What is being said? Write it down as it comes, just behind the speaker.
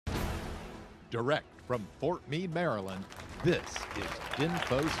Direct from Fort Meade, Maryland, this is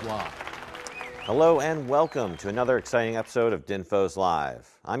DINFOS Live. Hello and welcome to another exciting episode of DINFOS Live.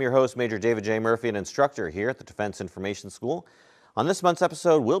 I'm your host, Major David J. Murphy, an instructor here at the Defense Information School. On this month's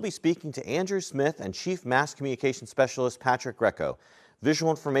episode, we'll be speaking to Andrew Smith and Chief Mass Communication Specialist Patrick Greco, Visual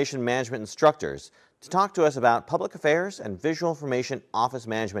Information Management instructors, to talk to us about public affairs and visual information office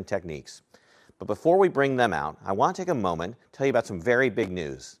management techniques. But before we bring them out, I want to take a moment to tell you about some very big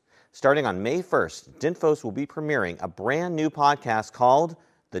news. Starting on May 1st, DINFOS will be premiering a brand new podcast called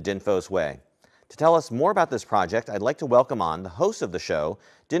The DINFOS Way. To tell us more about this project, I'd like to welcome on the host of the show,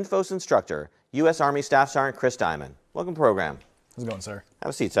 DINFOS instructor, U.S. Army Staff Sergeant Chris Diamond. Welcome to the program. How's it going, sir? Have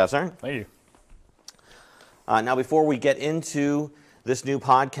a seat, Staff Sergeant. Thank you. Now, before we get into this new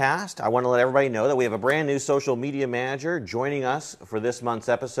podcast, I want to let everybody know that we have a brand new social media manager joining us for this month's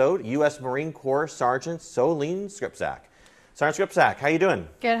episode, U.S. Marine Corps Sergeant Solene Skripczak. Sergeant Skripczak, how you doing?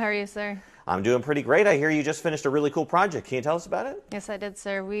 Good, how are you, sir? I'm doing pretty great. I hear you just finished a really cool project. Can you tell us about it? Yes, I did,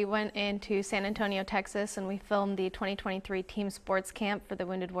 sir. We went into San Antonio, Texas, and we filmed the 2023 Team Sports Camp for the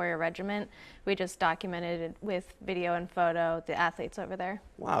Wounded Warrior Regiment. We just documented it with video and photo, the athletes over there.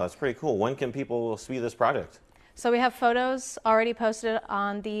 Wow, that's pretty cool. When can people see this project? So we have photos already posted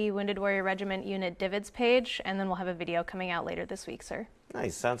on the Wounded Warrior Regiment Unit Divots page, and then we'll have a video coming out later this week, sir.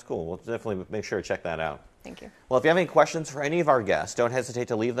 Nice, sounds cool. We'll definitely make sure to check that out. Thank you. Well, if you have any questions for any of our guests, don't hesitate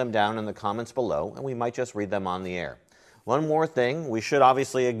to leave them down in the comments below, and we might just read them on the air. One more thing, we should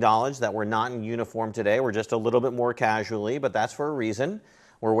obviously acknowledge that we're not in uniform today. We're just a little bit more casually, but that's for a reason.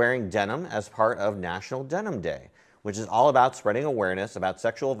 We're wearing denim as part of National Denim Day, which is all about spreading awareness about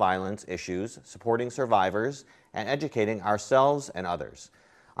sexual violence issues, supporting survivors, and educating ourselves and others.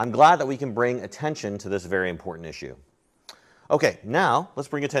 I'm glad that we can bring attention to this very important issue. Okay, now let's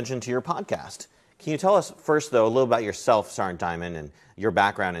bring attention to your podcast. Can you tell us first, though, a little about yourself, Sergeant Diamond, and your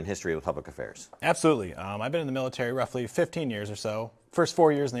background and history with public affairs? Absolutely. I've been in the military roughly 15 years or so. First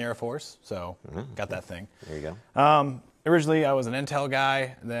 4 years in the Air Force, so got that thing. There you go. Originally, I was an intel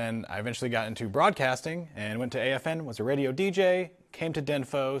guy. Then I eventually got into broadcasting and went to AFN, was a radio DJ, came to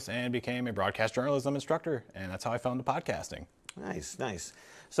DINFOS, and became a broadcast journalism instructor. And that's how I fell into podcasting. Nice, nice.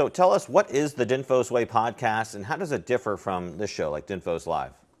 So tell us, what is the DINFOS Way podcast, and how does it differ from this show, like DINFOS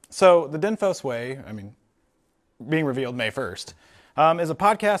Live? So the DINFOS Way, being revealed May 1st, is a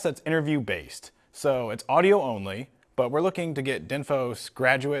podcast that's interview-based. So it's audio only, but we're looking to get DINFOS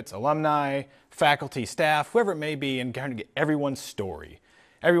graduates, alumni, faculty, staff, whoever it may be, and kind of get everyone's story.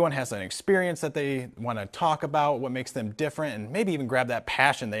 Everyone has an experience that they want to talk about, what makes them different, and maybe even grab that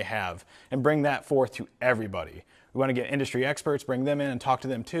passion they have and bring that forth to everybody. We want to get industry experts, bring them in and talk to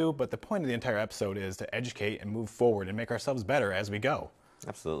them too, but the point of the entire episode is to educate and move forward and make ourselves better as we go.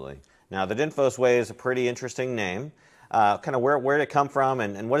 Absolutely. Now, the DINFOS Way is a pretty interesting name. Kind of where did it come from,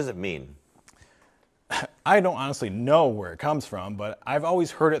 and what does it mean? I don't honestly know where it comes from, but I've always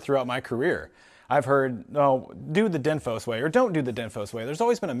heard it throughout my career. I've heard, no, do the DINFOS Way or don't do the DINFOS Way. There's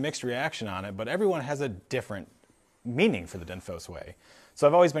always been a mixed reaction on it, but everyone has a different meaning for the DINFOS Way. So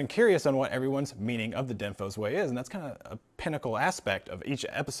I've always been curious on what everyone's meaning of the DINFOS Way is, and that's kind of a pinnacle aspect of each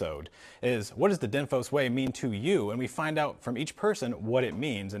episode, is what does the DINFOS Way mean to you? And we find out from each person what it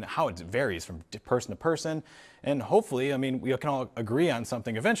means and how it varies from person to person. And hopefully, we can all agree on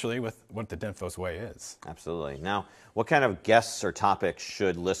something eventually with what the DINFOS Way is. Absolutely. Now, what kind of guests or topics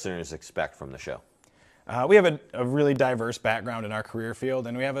should listeners expect from the show? We have a really diverse background in our career field,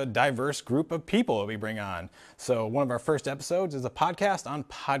 and we have a diverse group of people that we bring on. So one of our first episodes is a podcast on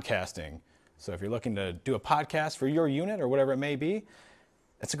podcasting. So if you're looking to do a podcast for your unit or whatever it may be,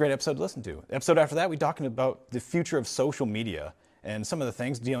 that's a great episode to listen to. The episode after that, we're talking about the future of social media and some of the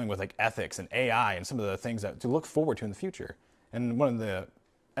things dealing with like ethics and AI and some of the things that to look forward to in the future. And one of the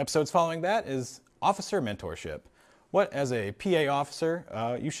episodes following that is officer mentorship. What, as a PA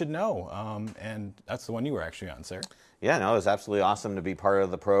officer, you should know, and that's the one you were actually on, sir. Yeah, no, it was absolutely awesome to be part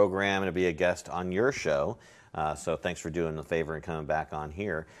of the program and to be a guest on your show. So thanks for doing the favor and coming back on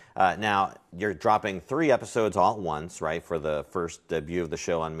here. Now, you're dropping 3 episodes all at once, right, for the first debut of the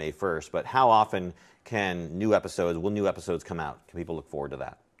show on May 1st. But how often will new episodes come out? Can people look forward to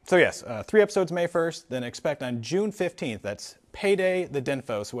that? So yes, 3 episodes May 1st, then expect on June 15th, that's Payday the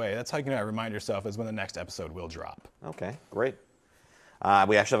DINFOS Way. That's how you can remind yourself is when the next episode will drop. Okay, great.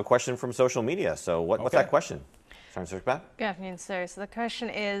 We actually have a question from social media. So what's that question? Sergeant Skripczak? Good afternoon, sir. So the question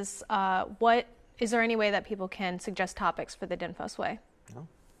is, is there any way that people can suggest topics for the DINFOS Way? No.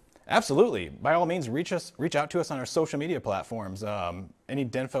 Absolutely. By all means, reach out to us on our social media platforms. Any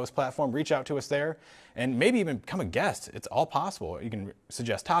DINFOS platform, reach out to us there, and maybe even become a guest. It's all possible. You can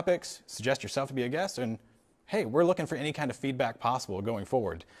suggest topics, suggest yourself to be a guest, and hey, we're looking for any kind of feedback possible going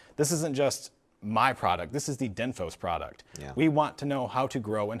forward. This isn't just my product. This is the DINFOS product. Yeah. We want to know how to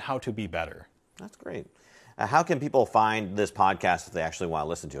grow and how to be better. That's great. How can people find this podcast if they actually want to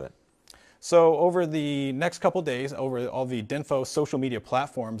listen to it? So over the next couple days, over all the DINFOS social media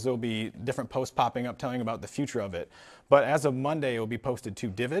platforms, there'll be different posts popping up telling about the future of it. But as of Monday, it will be posted to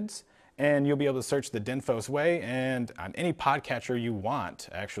Divids, and you'll be able to search the DINFOS way and on any podcatcher you want,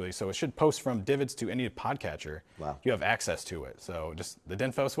 actually. So it should post from Divids to any podcatcher. Wow. You have access to it. So just the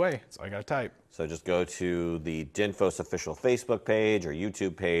DINFOS way. That's all you got to type. So just go to the DINFOS official Facebook page or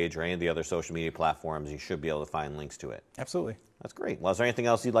YouTube page or any of the other social media platforms. You should be able to find links to it. Absolutely. That's great. Well, is there anything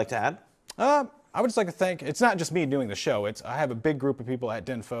else you'd like to add? I would just like to thank, it's not just me doing the show, I have a big group of people at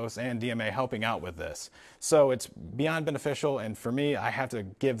DINFOS and DMA helping out with this. So it's beyond beneficial, and for me, I have to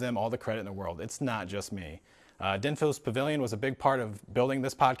give them all the credit in the world. It's not just me. DINFOS Pavilion was a big part of building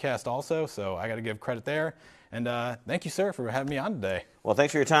this podcast also, so I got to give credit there. And thank you, sir, for having me on today. Well,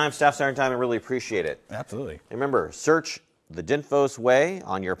 thanks for your time, Staff Sergeant time. I really appreciate it. Absolutely. And remember, search the DINFOS way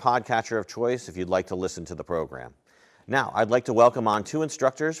on your podcatcher of choice if you'd like to listen to the program. Now, I'd like to welcome on two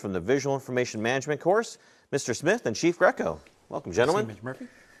instructors from the Visual Information Management course, Mr. Smith and Chief Greco. Welcome, gentlemen. Good to see you, Mr. Murphy.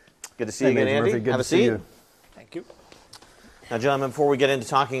 Good to see you again, Major Andy. Murphy. Good Have to a see seat. you. Thank you. Now, gentlemen, before we get into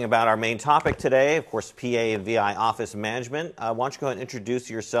talking about our main topic today, of course, PA and VI office management, why don't you go ahead and introduce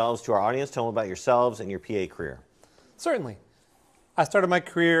yourselves to our audience, tell them about yourselves and your PA career. Certainly. I started my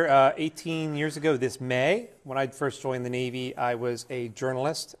career 18 years ago this May. When I first joined the Navy, I was a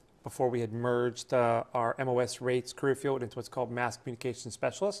journalist before we had merged our MOS rates career field into what's called Mass Communication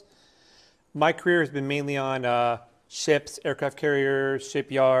Specialist. My career has been mainly on ships, aircraft carriers,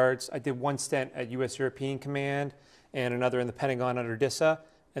 shipyards. I did one stint at U.S. European Command and another in the Pentagon under DISA.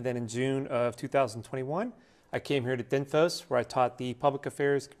 And then in June of 2021, I came here to DINFOS, where I taught the Public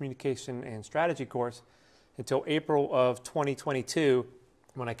Affairs, Communication, and Strategy course until April of 2022,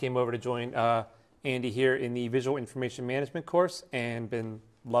 when I came over to join Andy here in the Visual Information Management course, and been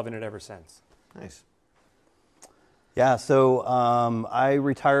loving it ever since. Nice. Yeah, so I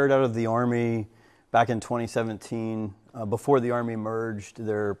retired out of the Army back in 2017, before the Army merged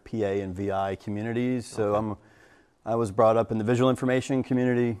their PA and VI communities. So I was brought up in the visual information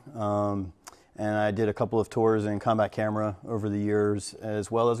community, and I did a couple of tours in combat camera over the years,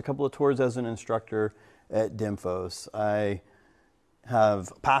 as well as a couple of tours as an instructor at DINFOS. I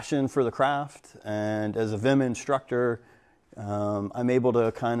have a passion for the craft, and as a VIM instructor, I'm able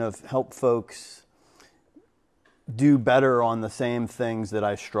to kind of help folks do better on the same things that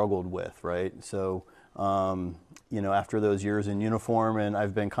I struggled with, right? So, you know, after those years in uniform, and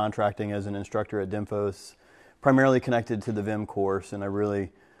I've been contracting as an instructor at DINFOS, primarily connected to the VIM course, and I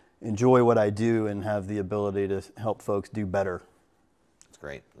really enjoy what I do and have the ability to help folks do better. That's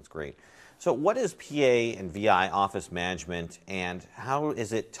great. That's great. So what is PA and VI office management, and how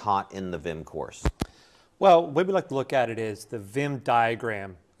is it taught in the VIM course? Well, the way we like to look at it is the VIM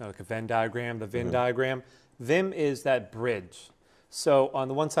diagram, like a Venn diagram, the VIM diagram. VIM is that bridge. So on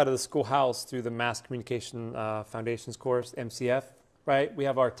the one side of the schoolhouse through the Mass Communication Foundations course, MCF, right, we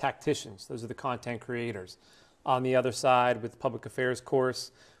have our tacticians. Those are the content creators. On the other side with the Public Affairs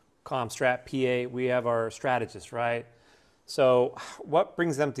course, ComStrat, PA, we have our strategists, right? So what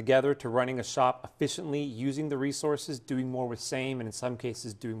brings them together to running a shop efficiently, using the resources, doing more with same, and in some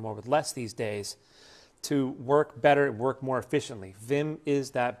cases doing more with less these days, to work better, work more efficiently? VIM is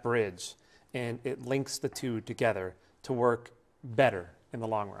that bridge, and it links the two together to work better in the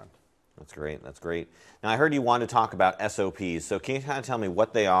long run. That's great. That's great. Now, I heard you want to talk about SOPs, so can you kind of tell me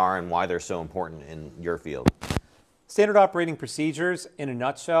what they are and why they're so important in your field? Standard operating procedures, in a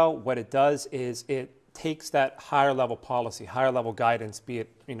nutshell, what it does is it takes that higher level policy, higher level guidance, be it,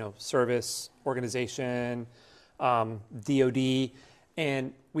 you know, service, organization, DOD,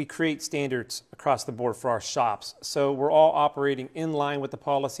 and we create standards across the board for our shops. So we're all operating in line with the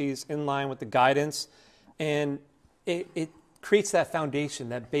policies, in line with the guidance, and it creates that foundation,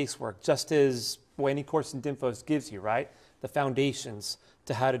 that base work, just as any course in DINFOS gives you, right? The foundations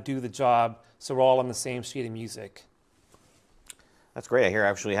to how to do the job, so we're all on the same sheet of music. That's great. I hear I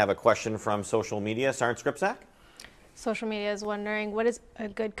actually have a question from social media. Sergeant Skripczak? Social media is wondering, what is a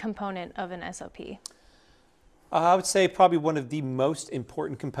good component of an SOP? I would say probably one of the most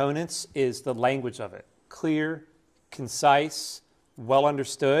important components is the language of it. Clear, concise, well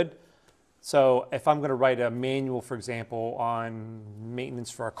understood. So if I'm going to write a manual, for example, on maintenance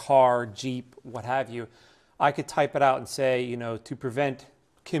for a car, Jeep, what have you, I could type it out and say, you know, to prevent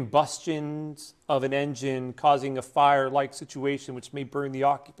combustions of an engine causing a fire-like situation which may burn the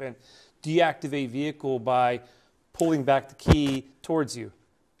occupant, deactivate vehicle by pulling back the key towards you.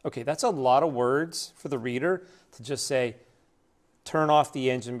 Okay, that's a lot of words for the reader to just say, turn off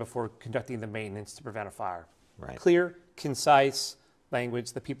the engine before conducting the maintenance to prevent a fire. Right. Clear, concise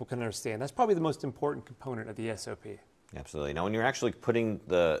language that people can understand. That's probably the most important component of the SOP. Absolutely. Now, when you're actually putting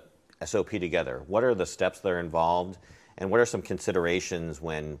the SOP together, what are the steps that are involved, and what are some considerations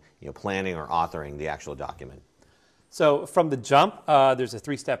when planning or authoring the actual document? So from the jump, there's a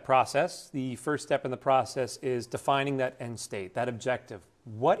 3-step process. The first step in the process is defining that end state, that objective.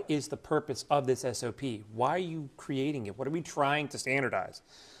 What is the purpose of this SOP? Why are you creating it? What are we trying to standardize?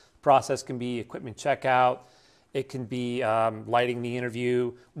 The process can be equipment checkout. It can be lighting the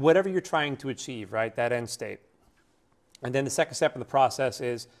interview, whatever you're trying to achieve, right? That end state. And then the second step in the process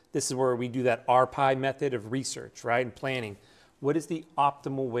is, this is where we do that RPI method of research, right, and planning. What is the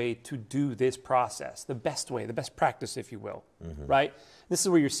optimal way to do this process? The best way, the best practice, if you will, right? This is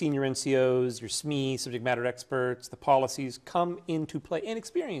where your senior NCOs, your SME, subject matter experts, the policies come into play, and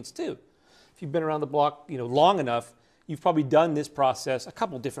experience too. If you've been around the block, long enough, you've probably done this process a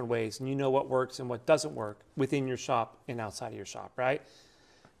couple different ways, and you know what works and what doesn't work within your shop and outside of your shop, right?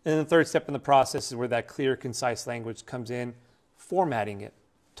 And then the third step in the process is where that clear, concise language comes in, formatting it,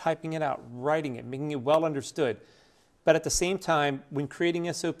 typing it out, writing it, making it well understood. But at the same time, when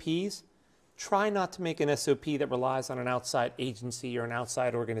creating SOPs, try not to make an SOP that relies on an outside agency or an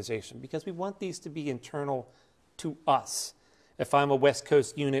outside organization, because we want these to be internal to us. If I'm a West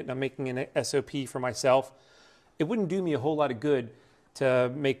Coast unit and I'm making an SOP for myself, it wouldn't do me a whole lot of good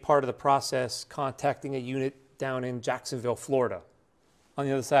to make part of the process contacting a unit down in Jacksonville, Florida, on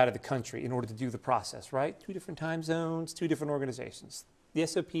the other side of the country in order to do the process, right? 2 different time zones, 2 different organizations. The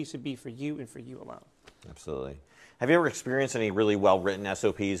SOP should be for you and for you alone. Absolutely. Have you ever experienced any really well-written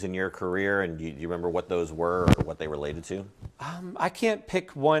SOPs in your career, and do you remember what those were or what they related to? I can't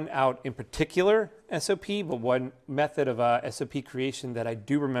pick one out in particular SOP, but one method of SOP creation that I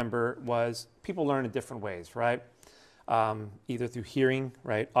do remember was people learn in different ways, right? Either through hearing,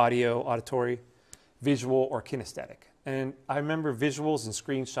 right, audio, auditory, visual, or kinesthetic. And I remember visuals and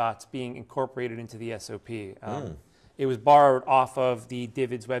screenshots being incorporated into the SOP. It was borrowed off of the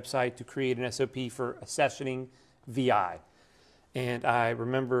DIVID's website to create an SOP for accessioning VI. And I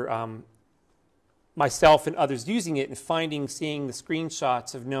remember myself and others using it and seeing the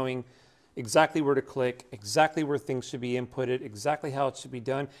screenshots of knowing exactly where to click, exactly where things should be inputted, exactly how it should be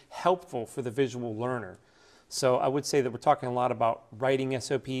done, helpful for the visual learner. So I would say that we're talking a lot about writing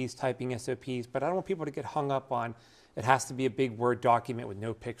SOPs, typing SOPs, but I don't want people to get hung up on it has to be a big Word document with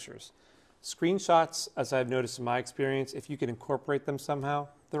no pictures. Screenshots, as I've noticed in my experience, if you can incorporate them somehow,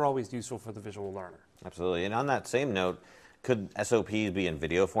 they're always useful for the visual learner. Absolutely. And on that same note, could SOPs be in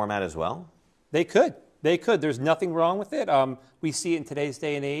video format as well? They could. They could. There's nothing wrong with it. We see it in today's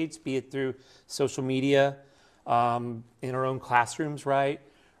day and age, be it through social media, in our own classrooms, right?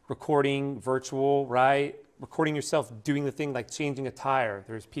 Recording virtual, right? Recording yourself doing the thing like changing a tire.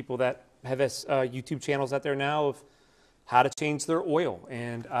 There's people that have YouTube channels out there now of how to change their oil.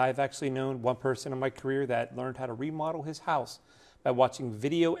 And I've actually known one person in my career that learned how to remodel his house by watching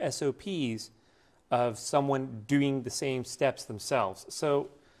video SOPs of someone doing the same steps themselves. So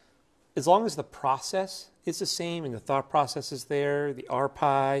as long as the process is the same and the thought process is there, the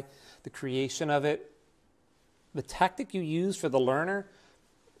RPI, the creation of it, the tactic you use for the learner,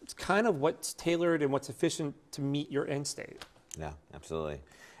 it's kind of what's tailored and what's efficient to meet your end state. Yeah, absolutely.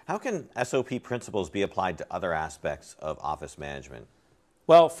 How can SOP principles be applied to other aspects of office management?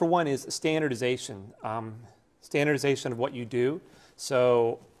 Well, for one is standardization. Standardization of what you do.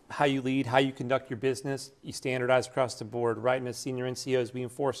 So how you lead, how you conduct your business, you standardize across the board. Right, and as senior NCOs, we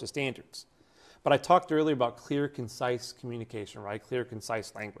enforce the standards. But I talked earlier about clear, concise communication, right? Clear,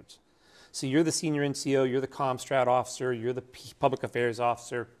 concise language. So you're the senior NCO, you're the ComStrat officer, you're the public affairs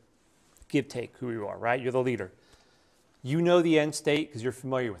officer, give, take, who you are, right? You're the leader. You know the end state because you're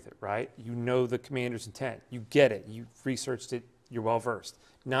familiar with it, right? You know the commander's intent. You get it. You've researched it. You're well versed.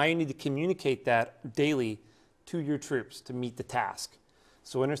 Now you need to communicate that daily to your troops to meet the task.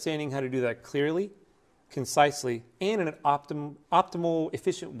 So understanding how to do that clearly, concisely, and in an optimal,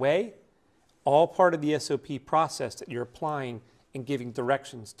 efficient way, all part of the SOP process that you're applying and giving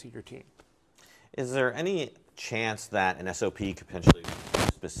directions to your team. Is there any chance that an SOP could potentially be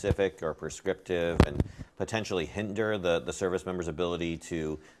specific or prescriptive and potentially hinder the service member's ability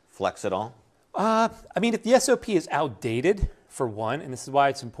to flex at all? I mean, if the SOP is outdated, for one, and this is why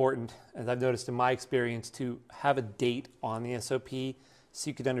it's important, as I've noticed in my experience, to have a date on the SOP so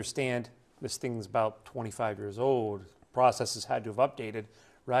you could understand this thing's about 25 years old, processes had to have updated,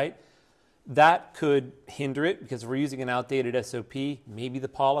 right? That could hinder it because if we're using an outdated SOP, maybe the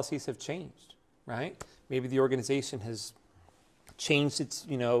policies have changed, right? Maybe the organization has changed its,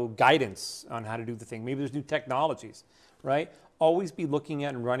 guidance on how to do the thing. Maybe there's new technologies, right? always be looking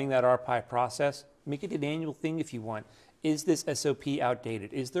at and running that RPI process. Make it an annual thing if you want. Is this SOP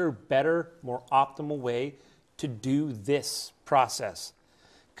outdated? Is there a better, more optimal way to do this process?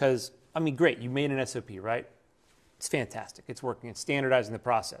 Because, I mean, great, you made an SOP, right? It's fantastic. It's working. It's standardizing the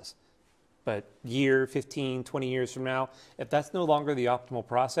process. But year, 15, 20 years from now, if that's no longer the optimal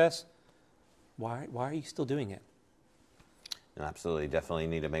process, why are you still doing it? No, absolutely. Definitely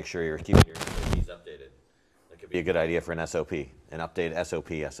need to make sure you're keeping your SOPs updated. That could be a good idea for an SOP, an updated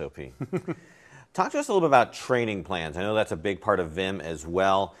SOP. Talk to us a little bit about training plans. I know that's a big part of VIM as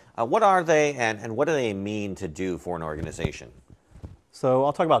well. What are they, and what do they mean to do for an organization? So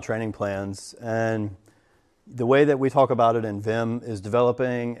I'll talk about training plans, and the way that we talk about it in VIM is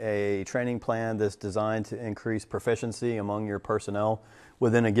developing a training plan that's designed to increase proficiency among your personnel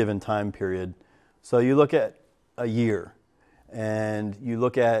within a given time period. So you look at a year, and you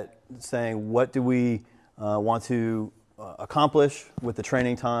look at saying, what do we want to accomplish with the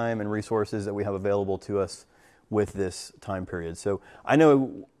training time and resources that we have available to us with this time period. So I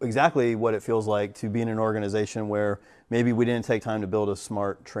know exactly what it feels like to be in an organization where maybe we didn't take time to build a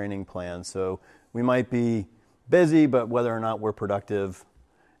smart training plan. So we might be busy, but whether or not we're productive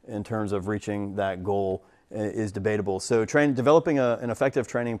in terms of reaching that goal is debatable. So developing an effective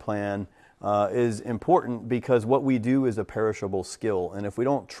training plan is important, because what we do is a perishable skill. And if we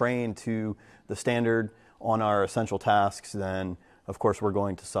don't train to the standard on our essential tasks, then of course we're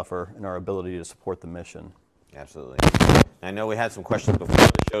going to suffer in our ability to support the mission. Absolutely. I know we had some questions before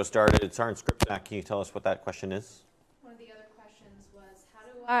the show started. It's our script back. Can you tell us what that question is? One of the other questions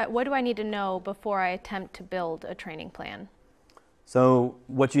was, what do I need to know before I attempt to build a training plan? So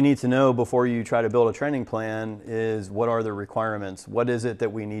what you need to know before you try to build a training plan is, what are the requirements? What is it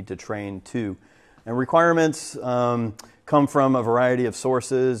that we need to train to? And requirements come from a variety of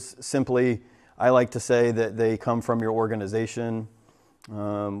sources. Simply, I like to say that they come from your organization.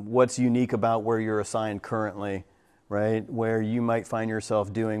 What's unique about where you're assigned currently, right? Where you might find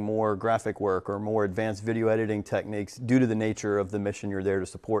yourself doing more graphic work or more advanced video editing techniques due to the nature of the mission you're there to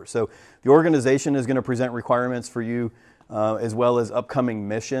support. So the organization is going to present requirements for you, as well as upcoming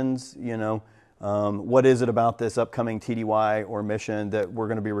missions. What is it about this upcoming TDY or mission that we're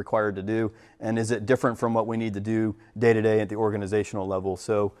going to be required to do? And is it different from what we need to do day to day at the organizational level?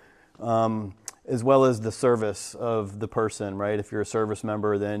 So, as well as the service of the person, right? If you're a service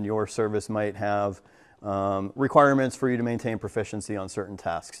member, then your service might have requirements for you to maintain proficiency on certain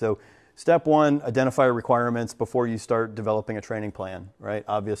tasks. So step one, identify requirements before you start developing a training plan, right?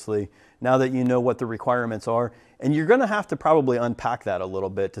 Obviously, now that you know what the requirements are, and you're going to have to probably unpack that a little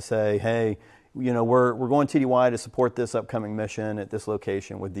bit to say, hey, we're going TDY to support this upcoming mission at this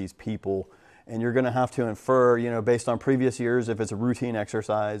location with these people. And you're going to have to infer, based on previous years, if it's a routine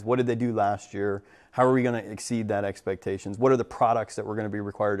exercise, what did they do last year? How are we going to exceed that expectations? What are the products that we're going to be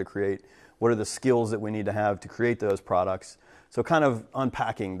required to create? What are the skills that we need to have to create those products? So kind of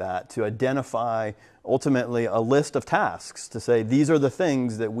unpacking that to identify ultimately a list of tasks to say, these are the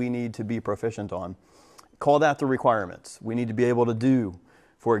things that we need to be proficient on. Call that the requirements. We need to be able to do,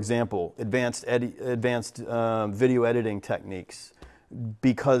 for example, advanced video editing techniques,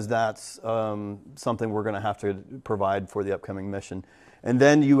 because that's something we're going to have to provide for the upcoming mission. And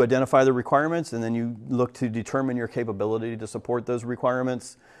then you identify the requirements, and then you look to determine your capability to support those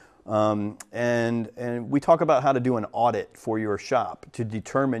requirements. And we talk about how to do an audit for your shop to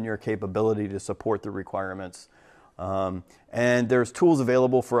determine your capability to support the requirements. And there's tools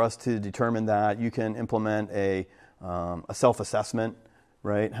available for us to determine that. You can implement a self-assessment,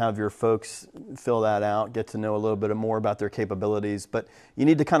 right? Have your folks fill that out, get to know a little bit more about their capabilities, but you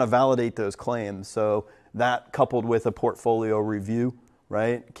need to kind of validate those claims. So that coupled with a portfolio review,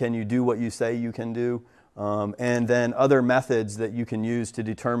 right? Can you do what you say you can do? And then other methods that you can use to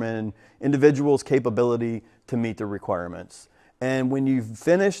determine individuals' capability to meet the requirements. And when you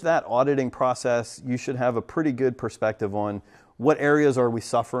finish that auditing process, you should have a pretty good perspective on what areas are we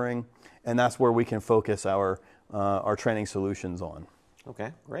suffering, and that's where we can focus our training solutions on.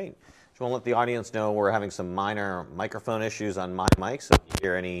 Okay, great. Just want to let the audience know we're having some minor microphone issues on my mic, so if you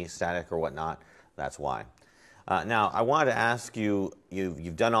hear any static or whatnot, that's why. Now, I wanted to ask you,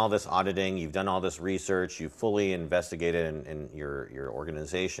 you've done all this auditing, you've done all this research, you've fully investigated in your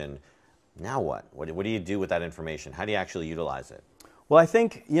organization. Now what? What do you do with that information? How do you actually utilize it? Well, I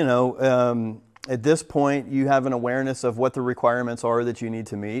think, at this point, you have an awareness of what the requirements are that you need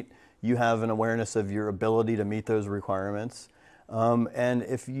to meet. You have an awareness of your ability to meet those requirements. And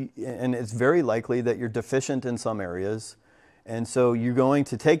it's very likely that you're deficient in some areas. And so you're going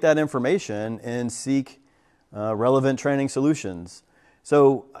to take that information and seek relevant training solutions.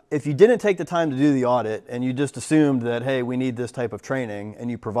 So if you didn't take the time to do the audit and you just assumed that, hey, we need this type of training, and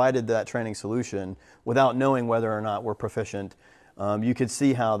you provided that training solution without knowing whether or not we're proficient, you could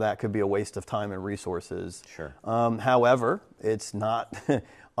see how that could be a waste of time and resources. Sure. However, it's not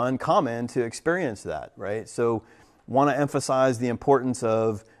uncommon to experience that, right? So want to emphasize the importance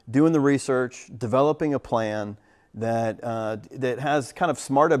of doing the research, developing a plan that that has kind of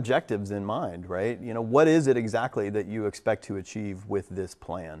smart objectives in mind, right? You know, what is it exactly that you expect to achieve with this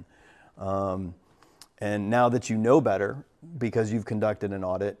plan? And now that you know better, because you've conducted an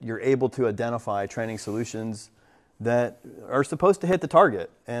audit, you're able to identify training solutions that are supposed to hit the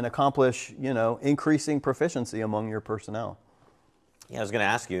target and accomplish, you know, increasing proficiency among your personnel. Yeah, I was going to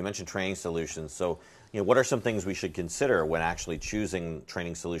ask you, you mentioned training solutions. So, you know, what are some things we should consider when actually choosing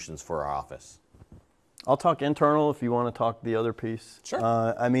training solutions for our office? I'll talk internal if you want to talk the other piece. Sure.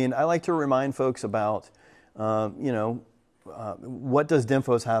 I mean, I like to remind folks about, you know, what does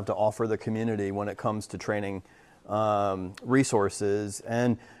DINFOS have to offer the community when it comes to training resources.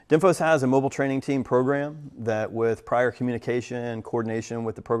 And DINFOS has a mobile training team program that, with prior communication and coordination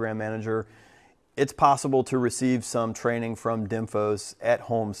with the program manager, it's possible to receive some training from DINFOS at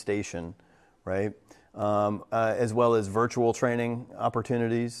home station, right? As well as virtual training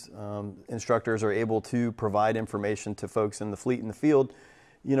opportunities. Instructors are able to provide information to folks in the fleet in the field,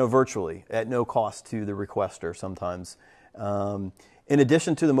 you know, virtually at no cost to the requester sometimes. In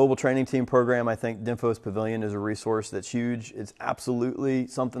addition to the mobile training team program, I think DINFOS Pavilion is a resource that's huge. It's absolutely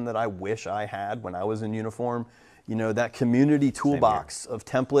something that I wish I had when I was in uniform. You know, that community toolbox of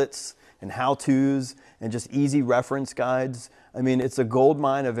templates and how-tos and just easy reference guides. I mean, it's a gold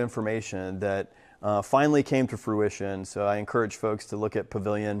mine of information that finally came to fruition. So I encourage folks to look at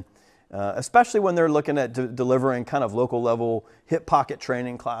Pavilion, especially when they're looking at delivering kind of local level hip pocket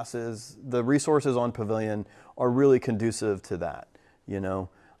training classes. The resources on Pavilion are really conducive to that, you know.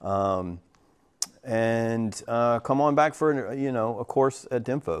 Come on back for, you know, a course at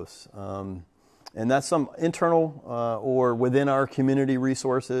DINFOS. And that's some internal or within our community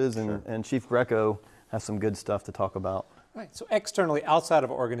resources, and Chief Greco has some good stuff to talk about. Right. So externally, outside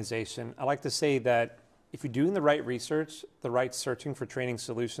of an organization, I like to say that if you're doing the right research, the right searching for training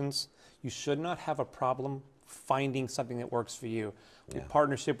solutions, you should not have a problem finding something that works for you. In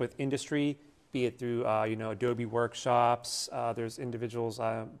partnership with industry, be it through you know, Adobe workshops. There's individuals,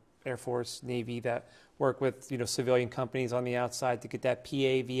 Air Force, Navy, that work with, you know, civilian companies on the outside to get that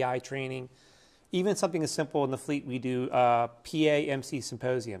PA, VI training. Even something as simple in the fleet, we do PA MC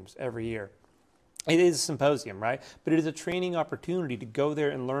symposiums every year. It is a symposium, right? But it is a training opportunity to go there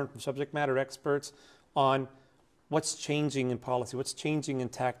and learn from subject matter experts on what's changing in policy, what's changing in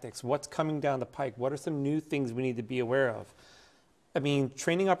tactics, what's coming down the pike, what are some new things we need to be aware of. I mean,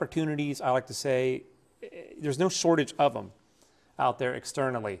 training opportunities, I like to say, there's no shortage of them out there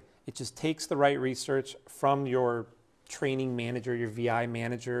externally. It just takes the right research from your training manager, your VI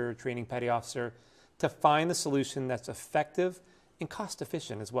manager, training petty officer, to find the solution that's effective and cost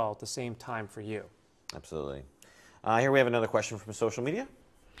efficient as well at the same time for you. Absolutely. Here we have another question from social media.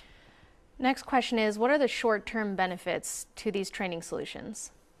 Next question is, what are the short-term benefits to these training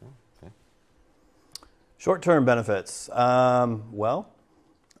solutions? Okay. Short-term benefits. Well,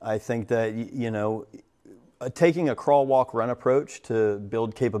 I think that, you know, taking a crawl, walk, run approach to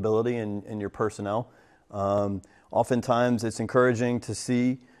build capability in your personnel. Oftentimes it's encouraging to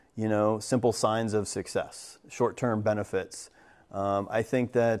see, you know, simple signs of success, short-term benefits. I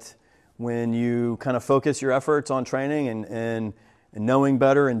think that when you kind of focus your efforts on training and knowing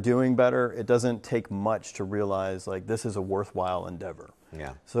better and doing better, it doesn't take much to realize, like, this is a worthwhile endeavor.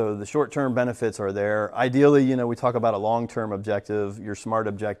 Yeah. So the short-term benefits are there. Ideally, you know, we talk about a long-term objective, your SMART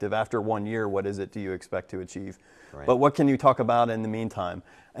objective. After 1 year, what is it do you expect to achieve? Right. But what can you talk about in the meantime?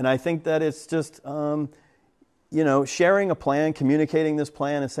 And I think that it's just, you know, sharing a plan, communicating this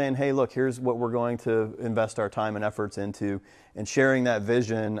plan and saying, hey, look, here's what we're going to invest our time and efforts into, and sharing that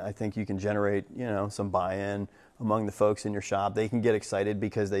vision. I think you can generate, you know, some buy-in among the folks in your shop. They can get excited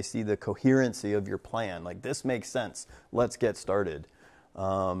because they see the coherency of your plan. Like, this makes sense. Let's get started.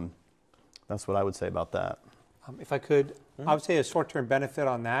 That's what I would say about that. If I could, I would say a short-term benefit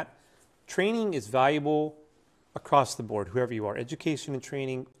on that. Training is valuable across the board, whoever you are. Education and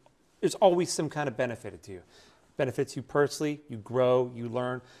training, there's always some kind of benefit to you. Benefits you personally, you grow, you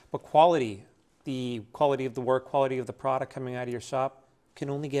learn. But quality, the quality of the work, quality of the product coming out of your shop can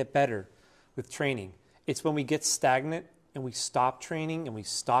only get better with training. It's when we get stagnant and we stop training and we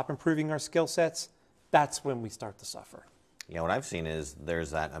stop improving our skill sets, that's when we start to suffer. Yeah, what I've seen is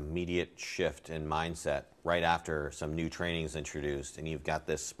there's that immediate shift in mindset right after some new training is introduced, and you've got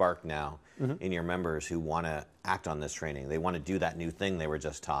this spark now in your members who want to act on this training. They want to do that new thing they were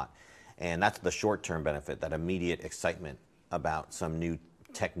just taught. And that's the short-term benefit, that immediate excitement about some new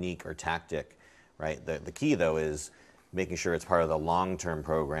technique or tactic, right? The key, though, is making sure it's part of the long-term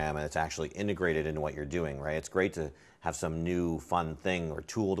program and it's actually integrated into what you're doing, right? It's great to have some new fun thing or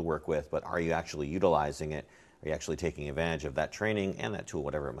tool to work with, but are you actually utilizing it? Are you actually taking advantage of that training and that tool,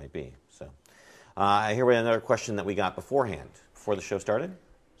 whatever it might be? So here we have another question that we got beforehand, before the show started.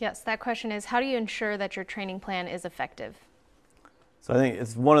 Yes, that question is, how do you ensure that your training plan is effective? So I think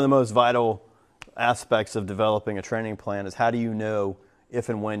it's one of the most vital aspects of developing a training plan is how do you know if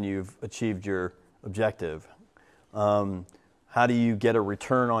and when you've achieved your objective? How do you get a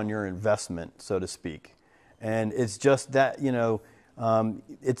return on your investment, so to speak? And it's just that, it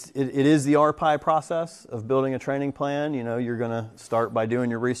is the RPI process of building a training plan. You're going to start by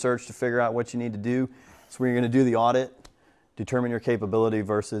doing your research to figure out what you need to do. It's where you're going to do the audit, determine your capability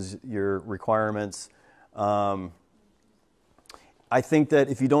versus your requirements. I think that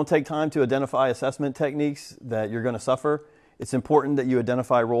if you don't take time to identify assessment techniques, that you're going to suffer. It's important that you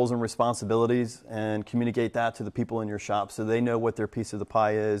identify roles and responsibilities and communicate that to the people in your shop so they know what their piece of the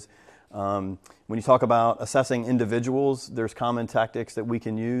pie is. When you talk about assessing individuals, there's common tactics that we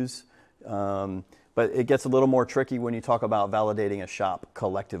can use, but it gets a little more tricky when you talk about validating a shop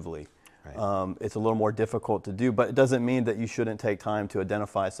collectively. Right. It's a little more difficult to do, but it doesn't mean that you shouldn't take time to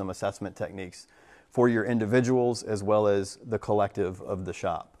identify some assessment techniques for your individuals as well as the collective of the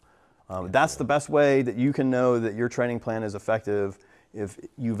shop. That's the best way that you can know that your training plan is effective, if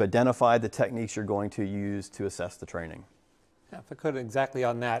you've identified the techniques you're going to use to assess the training. Yeah, if I could exactly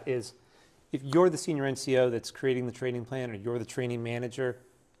on that is, if you're the senior NCO that's creating the training plan or you're the training manager,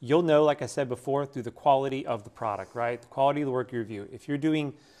 you'll know, like I said before, through the quality of the product, right? The quality of the work you review. If you're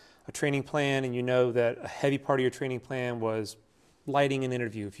doing a training plan and you know that a heavy part of your training plan was lighting an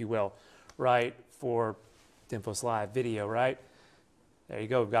interview, if you will, right, for DINFOS Live video, right? There you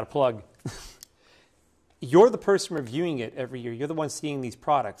go, we've got a plug. You're the person reviewing it every year. You're the one seeing these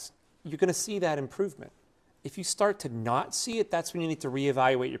products. You're going to see that improvement. If you start to not see it, that's when you need to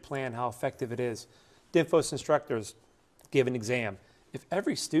reevaluate your plan, how effective it is. DINFOS instructors give an exam. If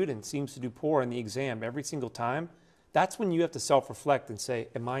every student seems to do poor in the exam every single time, that's when you have to self-reflect and say,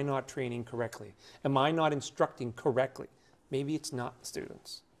 am I not training correctly? Am I not instructing correctly? Maybe it's not the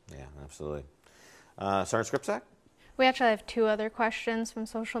students. Yeah, absolutely. Sergeant Skripczak? We actually have two other questions from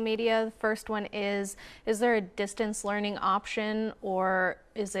social media. The first one is there a distance learning option or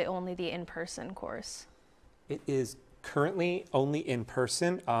is it only the in-person course? It is currently only in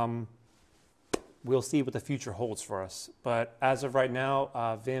person. We'll see what the future holds for us. But as of right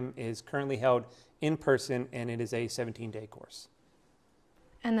now, VIM is currently held in person and it is a 17-day course.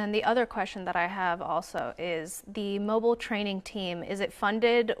 And then the other question that I have also is the mobile training team, is it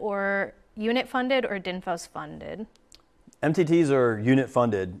funded or unit funded or DINFOS funded? MTTs are unit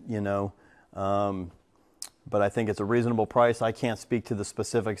funded, but I think it's a reasonable price. I can't speak to the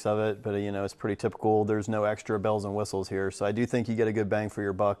specifics of it, but it's pretty typical. There's no extra bells and whistles here. So I do think you get a good bang for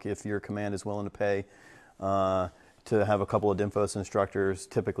your buck if your command is willing to pay to have a couple of DINFOS instructors.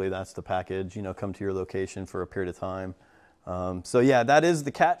 Typically that's the package, come to your location for a period of time. So yeah, that is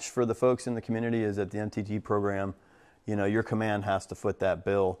the catch for the folks in the community, is that the MTT program, your command has to foot that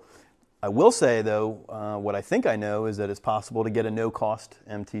bill. I will say, though, what I think I know is that it's possible to get a no-cost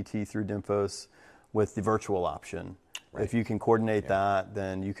MTT through DINFOS with the virtual option. Right. If you can coordinate that,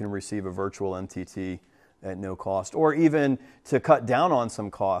 then you can receive a virtual MTT at no cost. Or even to cut down on some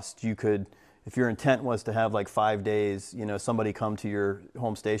cost, you could, if your intent was to have like 5 days, somebody come to your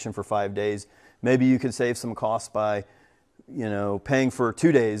home station for 5 days, maybe you could save some costs by, paying for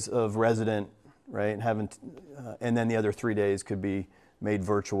 2 days of resident, right, and then the other 3 days could be made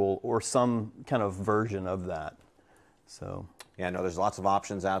virtual or some kind of version of that. So yeah, no, there's lots of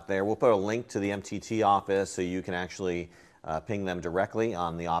options out there. We'll put a link to the MTT office so you can actually ping them directly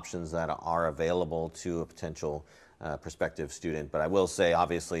on the options that are available to a potential prospective student. But I will say,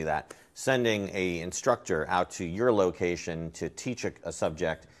 obviously, that sending an instructor out to your location to teach a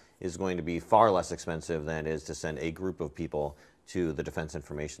subject is going to be far less expensive than it is to send a group of people to the Defense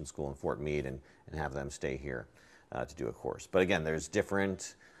Information School in Fort Meade and have them stay here to do a course. But again, there's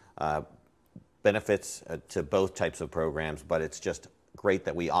different benefits to both types of programs, but it's just great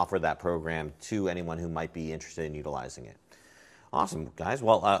that we offer that program to anyone who might be interested in utilizing it. Awesome, guys.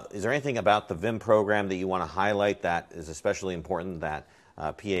 Well, is there anything about the VIM program that you want to highlight that is especially important that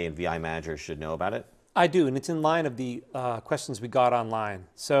PA and VI managers should know about it? I do, and it's in line of the questions we got online.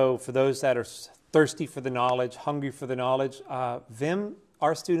 So for those that are thirsty for the knowledge, hungry for the knowledge. VIM,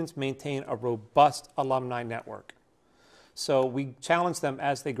 our students maintain a robust alumni network. So we challenge them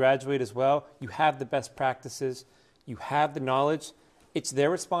as they graduate as well. You have the best practices, you have the knowledge. It's their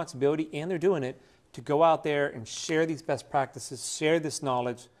responsibility, and they're doing it, to go out there and share these best practices, share this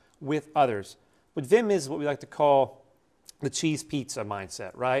knowledge with others. What VIM is what we like to call the cheese pizza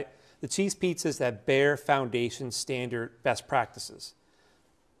mindset, right? The cheese pizza is that bare foundation standard best practices.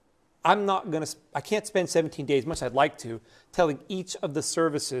 I can't spend 17 days, much I'd like to, telling each of the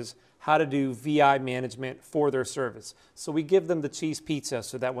services how to do VI management for their service. So we give them the cheese pizza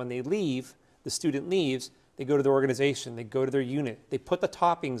so that when they leave, the student leaves, they go to their organization, they go to their unit, they put the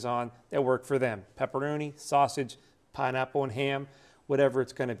toppings on that work for them. Pepperoni, sausage, pineapple and ham, whatever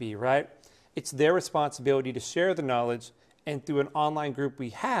it's going to be, right? It's their responsibility to share the knowledge, and through an online group we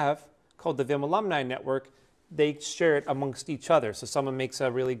have called the VIM Alumni Network, they share it amongst each other. So someone makes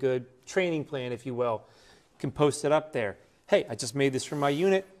a really good training plan, if you will, can post it up there. Hey, I just made this for my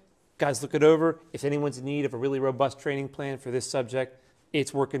unit. Guys, look it over. If anyone's in need of a really robust training plan for this subject,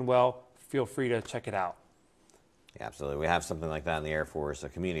 it's working well. Feel free to check it out. Yeah, absolutely. We have something like that in the Air Force, a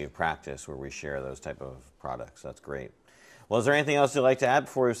community of practice where we share those type of products. That's great. Well, is there anything else you'd like to add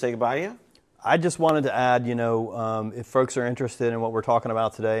before we say goodbye to you? I just wanted to add, if folks are interested in what we're talking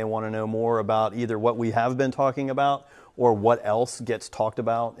about today and want to know more about either what we have been talking about or what else gets talked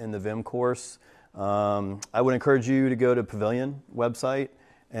about in the VIM course, I would encourage you to go to Pavilion website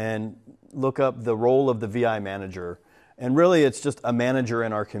and look up the role of the VI manager. And really, it's just a manager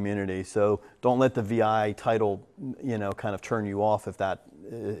in our community. So don't let the VI title, kind of turn you off if that,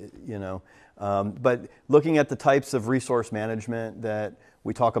 But looking at the types of resource management that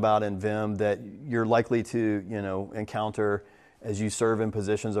we talk about in VIM that you're likely to, encounter as you serve in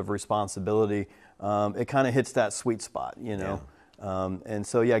positions of responsibility, it kind of hits that sweet spot, Yeah. And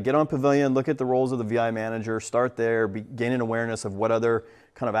so, get on Pavilion, look at the roles of the VI manager, start there, gain an awareness of what other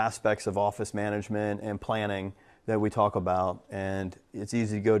kind of aspects of office management and planning that we talk about, and it's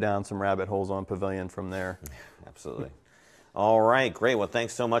easy to go down some rabbit holes on Pavilion from there. Absolutely. All right, great. Well,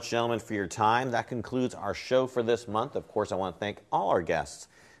 thanks so much, gentlemen, for your time. That concludes our show for this month. Of course, I want to thank all our guests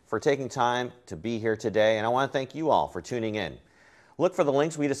for taking time to be here today, and I want to thank you all for tuning in. Look for the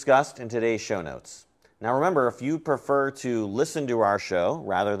links we discussed in today's show notes. Now, remember, if you prefer to listen to our show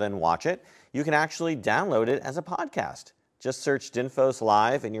rather than watch it, you can actually download it as a podcast. Just search DINFOS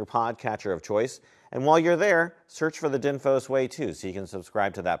Live in your podcatcher of choice, and while you're there, search for the DINFOS Way too, so you can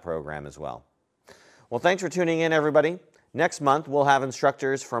subscribe to that program as well. Well, thanks for tuning in, everybody. Next month, we'll have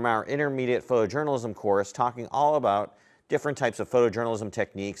instructors from our intermediate photojournalism course talking all about different types of photojournalism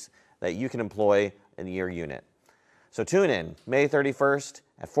techniques that you can employ in your unit. So tune in May 31st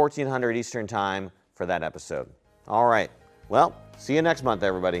at 1400 Eastern Time for that episode. All right. Well, see you next month,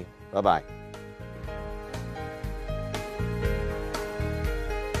 everybody. Bye-bye.